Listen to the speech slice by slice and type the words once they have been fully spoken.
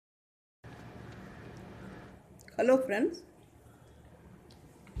Hello friends,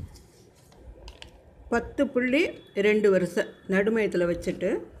 10 புள்ளி 2 வரிசை நடுமையத்தில் வச்சுட்டு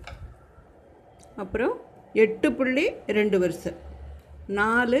அப்புறம் 8 புள்ளி 2 வரிசை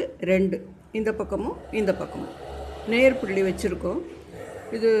 4 2 இந்த பக்கமும் நேர் புள்ளி வச்சுருக்கோம்.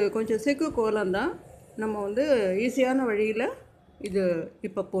 இது கொஞ்சம் சிக்கு கோலம் தான். நம்ம ஈஸியான வழியில் இது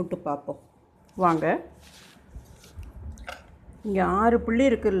இப்போ போட்டு பார்ப்போம் வாங்க. இங்கே 6 புள்ளி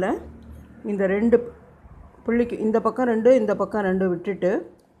இருக்குல்ல, இந்த 2 புள்ளிக்கு இந்த பக்கம் 2 இந்த பக்கம் 2 விட்டுட்டு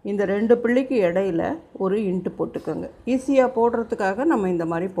இந்த 2 புள்ளிக்கு இடையில் ஒரு இன்ட்டு போட்டுக்கோங்க. ஈஸியாக போடுறதுக்காக நம்ம இந்த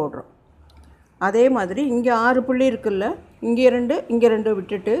மாதிரி போடுறோம். அதே மாதிரி இங்கே 6 புள்ளி இருக்குல்ல, இங்கே 2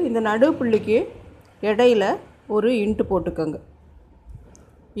 விட்டுட்டு இந்த நடு புள்ளிக்கு இடையில் ஒரு இன்ட்டு போட்டுக்கோங்க.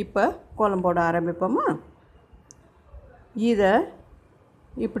 இப்போ கோலம் போட ஆரம்பிப்போமா? இதை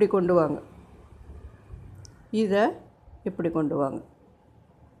இப்படி கொண்டு வாங்க, இதை இப்படி கொண்டு வாங்க.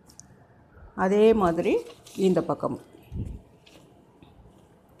 அதே மாதிரி இந்த பக்கம்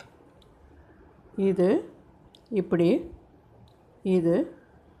இது இப்படி, இது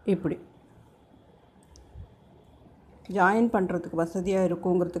இப்படி ஜாயின் பண்ணுறதுக்கு வசதியாக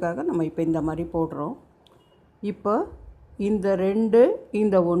இருக்குங்கிறதுக்காக நம்ம இப்போ இந்த மாதிரி போடுறோம். இப்போ இந்த 2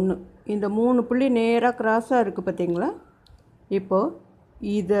 இந்த 1 இந்த 3 புள்ளி நேராக கிராஸாக இருக்குது பார்த்தீங்களா? இப்போது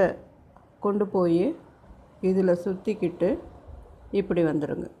இதை கொண்டு போய் இதில் சுற்றிக்கிட்டு இப்படி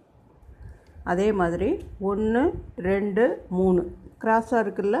வந்துடுங்க. அதே மாதிரி 1 2 3 கிராஸாக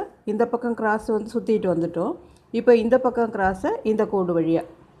இருக்குல்ல, இந்த பக்கம் கிராஸ் சுற்றிட்டு வந்துட்டோம். இப்போ இந்த பக்கம் கிராஸை இந்த கோடு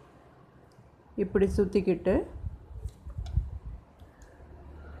வழியாக இப்படி சுற்றிக்கிட்டு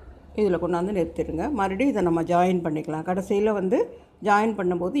இதில் கொண்டாந்து நிறுத்திடுங்க. மறுபடியும் இதை நம்ம ஜாயின் பண்ணிக்கலாம். கடைசியில் ஜாயின்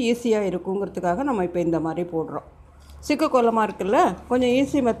பண்ணும்போது ஈஸியாக இருக்குங்கிறதுக்காக நம்ம இப்போ இந்த மாதிரி போடுறோம். சிக்கு கோலமாக இருக்குல்ல, கொஞ்சம்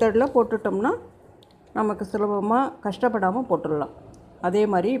ஈஸி மெத்தடில் போட்டுட்டோம்னா நமக்கு சுலபமாக கஷ்டப்படாமல் போட்டுடலாம். அதே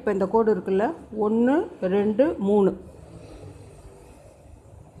மாதிரி இப்போ இந்த கோடு இருக்குல்ல, 1 2 3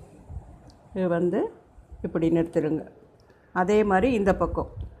 இது இப்படி நிறுத்திடுங்க. அதே மாதிரி இந்த பக்கம்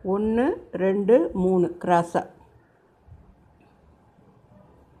 1 2 3 கிராஸாக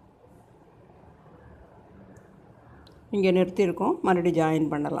இங்கே நிறுத்தியிருக்கோம். மறுபடியும்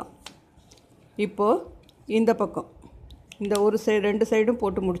ஜாயின் பண்ணலாம். இப்போது இந்த பக்கம் இந்த ஒரு சைடு 2 சைடும்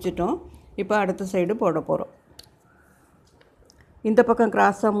போட்டு முடிச்சிட்டோம். இப்போ அடுத்த சைடு போட போகிறோம். இந்த பக்கம்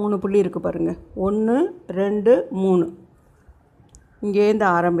கிராஸாக 3 புள்ளி இருக்குது பாருங்கள், 1 2 3 இங்கேருந்து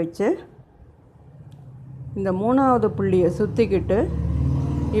ஆரம்பித்து இந்த 3வது புள்ளியை சுற்றிக்கிட்டு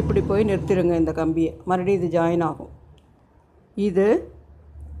இப்படி போய் நிறுத்திடுங்க இந்த கம்பியை. மறுபடியும் இது ஜாயின் ஆகும். இது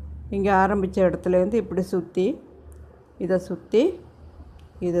இங்கே ஆரம்பித்த இடத்துலேருந்து இப்படி சுற்றி இதை சுற்றி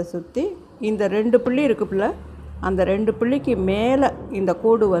இதை சுற்றி இந்த 2 புள்ளி இருக்குல்ல, அந்த 2 புள்ளிக்கு மேலே இந்த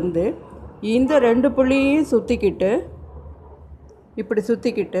கோடு இந்த 2 புள்ளியையும் சுற்றிக்கிட்டு இப்படி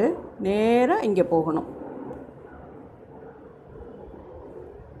சுற்றிக்கிட்டு நேராக இங்கே போகணும்.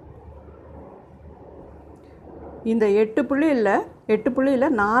 இந்த 8 புள்ளியில்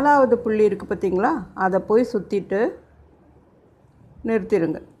 4வது புள்ளி இருக்குது பார்த்தீங்களா, அதை போய் சுற்றிட்டு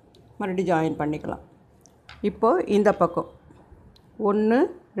நிறுத்திடுங்க. மறுபடியும் ஜாயின் பண்ணிக்கலாம். இப்போது இந்த பக்கம் 1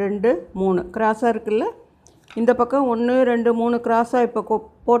 2 3 கிராஸாக இருக்குல்ல, இந்த பக்கம் 1 2 3 கிராஸாக இப்போ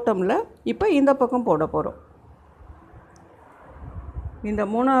போட்டோம்ல. இப்போ இந்த பக்கம் போட போகிறோம். இந்த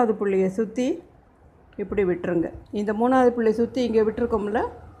 3வது புள்ளியை சுற்றி இப்படி விட்டுருங்க. இந்த 3வது புள்ளியை சுற்றி இங்கே விட்டுருக்கோம்ல,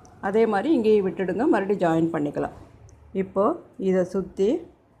 அதே மாதிரி இங்கேயும் விட்டுடுங்க. மறுபடியும் ஜாயின் பண்ணிக்கலாம். இப்போது இதை சுற்றி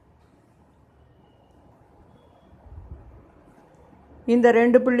இந்த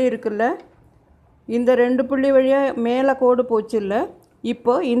 2 புள்ளி இருக்குல்ல, இந்த 2 புள்ளி வழியாக மேலே கோடு போச்சு இல்லை,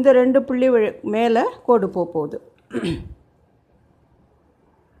 இப்போது இந்த 2 புள்ளி மேலே கோடு போகுது.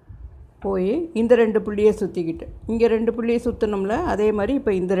 போய் இந்த 2 புள்ளியை சுற்றிக்கிட்டு இங்கே 2 புள்ளியை சுற்றணும்ல, அதே மாதிரி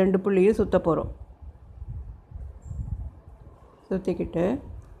இப்போ இந்த 2 புள்ளியை சுற்ற போகிறோம். சுற்றிக்கிட்டு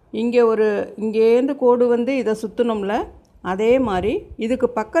இங்கேருந்து கோடு இதை சுற்றணும்ல, அதே மாதிரி இதுக்கு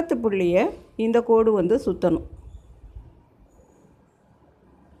பக்கத்து புள்ளியை இந்த கோடு சுற்றணும்.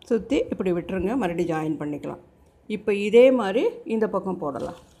 சுற்றி இப்படி விட்டுருங்க. மறுபடியும் ஜாயின் பண்ணிக்கலாம். இப்போ இதே மாதிரி இந்த பக்கம்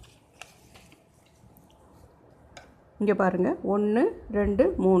போடலாம். இங்கே பாருங்கள், 1 2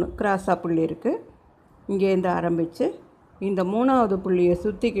 3 கிராஸாக புள்ளி இருக்குது. இங்கேருந்து ஆரம்பித்து இந்த 3வது புள்ளியை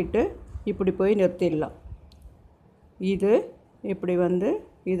சுற்றிக்கிட்டு இப்படி போய் நிறுத்திடலாம். இது இப்படி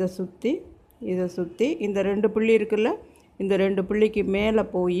இதை சுற்றி இந்த 2 புள்ளி இருக்குல்ல, இந்த 2 புள்ளிக்கு மேலே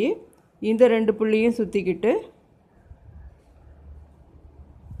போய் இந்த 2 புள்ளியும் சுற்றிக்கிட்டு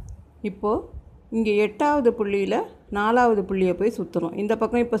இப்போது இங்கே 8வது புள்ளியில் 4வது புள்ளியை போய் சுற்றணும். இந்த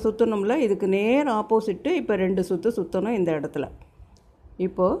பக்கம் இப்போ சுற்றணும்ல, இதுக்கு நேர் ஆப்போசிட்டு இப்போ 2 சுற்றணும் இந்த இடத்துல.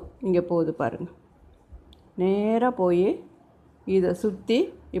 இப்போது இங்கே போகுது பாருங்கள், நேராக போய் இதை சுற்றி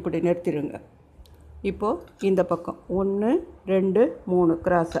இப்படி நிறுத்திடுங்க. இப்போது இந்த பக்கம் 1 2 3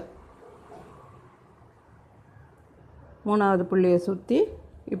 கிராஸாக மூணாவது புள்ளியை சுற்றி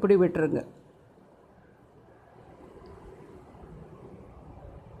இப்படி விட்டுருங்க.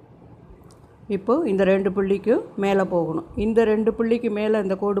 இப்போது இந்த 2 புள்ளிக்கும் மேலே போகணும். இந்த 2 புள்ளிக்கு மேலே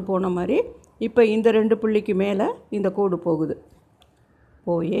இந்த கோடு போன மாதிரி இப்போ இந்த 2 புள்ளிக்கு மேலே இந்த கோடு போகுது.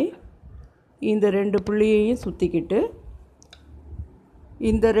 போய் இந்த 2 புள்ளியையும் சுற்றிக்கிட்டு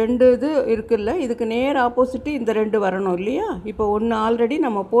இந்த 2 இது இருக்குல்ல, இதுக்கு நேர் ஆப்போசிட்டு இந்த 2 வரணும் இல்லையா? இப்போ ஒன்று ஆல்ரெடி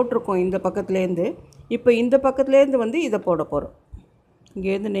நம்ம போட்டிருக்கோம் இந்த பக்கத்துலேருந்து. இப்போ இந்த பக்கத்துலேருந்து வந்து இதை போட போகிறோம்.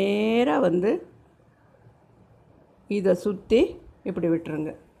 இங்கேருந்து நேராக வந்து இதை சுற்றி இப்படி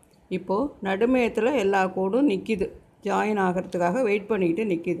விட்டுருங்க. இப்போது நடுமையத்தில் எல்லா கோடும் நிற்கிது, ஜாயின் ஆகிறதுக்காக வெயிட் பண்ணிக்கிட்டு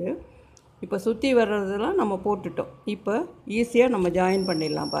நிற்கிது. இப்போ சுற்றி வர்றதெல்லாம் நம்ம போட்டுட்டோம். இப்போ ஈஸியாக நம்ம ஜாயின்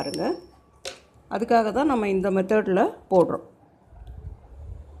பண்ணிடலாம் பாருங்கள். அதுக்காக தான் நம்ம இந்த மெத்தடில் போடுறோம்.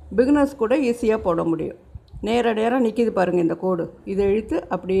 பிகினர்ஸ் கூட ஈஸியாக போட முடியும். நேராக நிற்கிது பாருங்கள் இந்த கோடு. இதை இழுத்து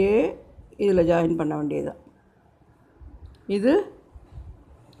அப்படியே இதில் ஜாயின் பண்ண வேண்டியதுதான். இது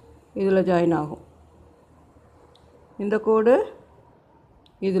இதில் ஜாயின் ஆகும். இந்த கோடு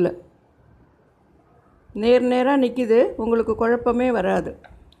இதில் நேராக நிற்கிது, உங்களுக்கு குழப்பமே வராது.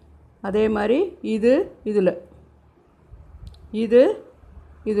 அதே மாதிரி இது இதில், இது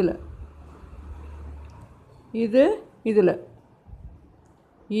இதில், இது இதில்,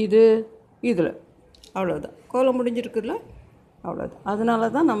 இது இதில். அவ்வளோதான், கோலம் முடிஞ்சிருக்குல்ல, அவ்வளோதான். அதனால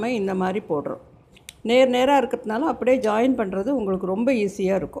தான் நம்ம இந்த மாதிரி போடுறோம். நேராக இருக்கிறதுனால அப்படியே ஜாயின் பண்ணுறது உங்களுக்கு ரொம்ப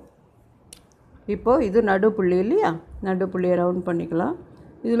ஈஸியாக இருக்கும். இப்போது இது நடுப்புள்ளி இல்லையா? நடுப்புள்ளியை ரவுண்ட் பண்ணிக்கலாம்.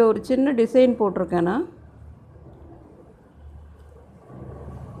 இதில் ஒரு சின்ன டிசைன் போட்டிருக்கேன்னா,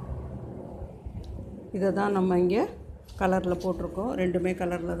 இதை தான் நம்ம இங்கே கலரில் போட்டிருக்கோம். ரெண்டுமே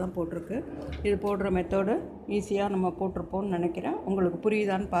கலரில் தான் போட்டிருக்கு. இது போடுற மெத்தடு ஈஸியாக நம்ம போட்டிருப்போம்னு நினைக்கிறேன். உங்களுக்கு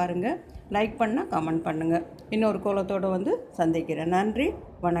புரியுதான்னு பாருங்கள். லைக் பண்ணால் கமெண்ட் பண்ணுங்கள். இன்னொரு கோலத்தோடு வந்து சந்திக்கிறேன். நன்றி,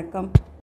 வணக்கம்.